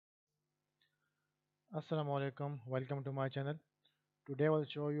Assalamu alaikum, welcome to my channel. Today I will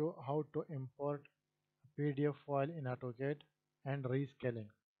show you how to import a PDF file in AutoCAD and rescaling.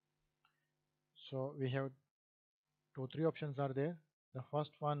 So we have three options are there. The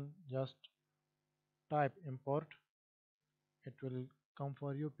first one, just type import. It will come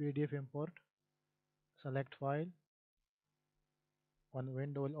for you PDF import. Select file. One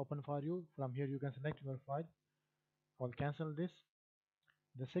window will open for you. From here you can select your file. I will cancel this.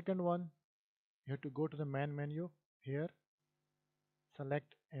 The second one, you have to go to the main menu here.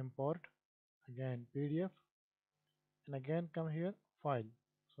 Select import. Again PDF. And again come here file.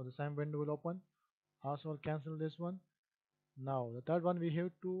 So the same window will open. Also I'll cancel this one. Now the third one, we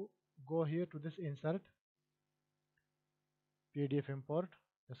have to go here to this insert PDF import.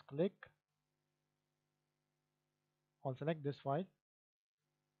 Just click. I'll select this file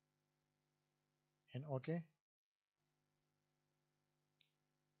and OK.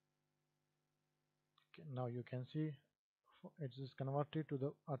 Okay, now you can see it is converted to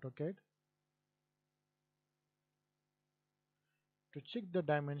the AutoCAD. To check the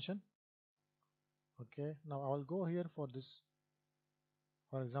dimension, okay, now I will go here for this.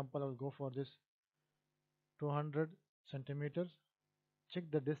 For example, I will go for this 200 centimeters.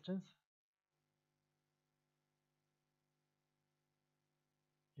 Check the distance.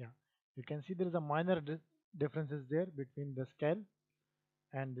 Yeah, you can see there is a minor differences there between the scale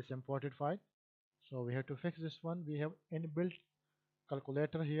and this imported file. So we have to fix this one. We have inbuilt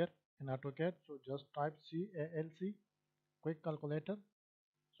calculator here in AutoCAD. So just type CALC, quick calculator.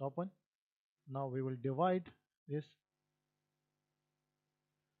 It's open. Now we will divide this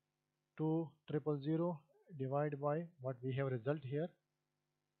 2000 divide by what we have result here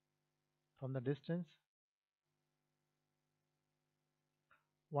from the distance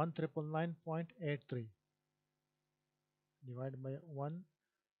 1999.83 divided by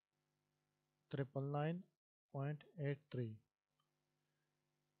 1999.83.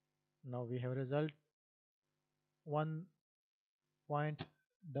 Now we have result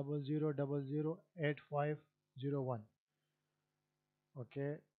 1.00008501.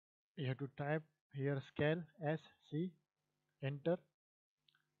 Okay, you have to type here scale SC, enter,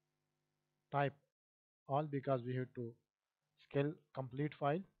 type all because we have to scale complete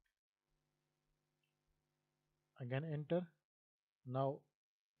file. Again enter. Now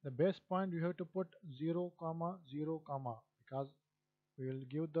the base point you have to put 0 comma 0 comma because we will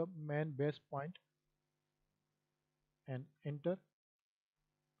give the main base point and enter.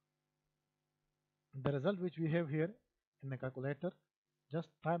 The result which we have here in the calculator, just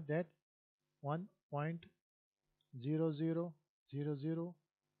type that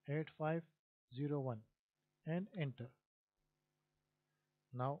 1.00008501 and enter.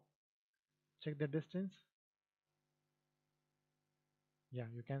 Now check the distance. Yeah,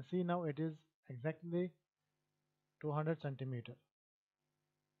 you can see now it is exactly 200 centimeter.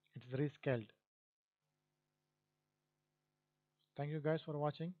 It is rescaled. Thank you guys for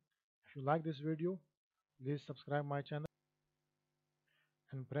watching. If you like this video, please subscribe my channel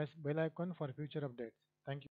and press bell icon for future updates. Thank you.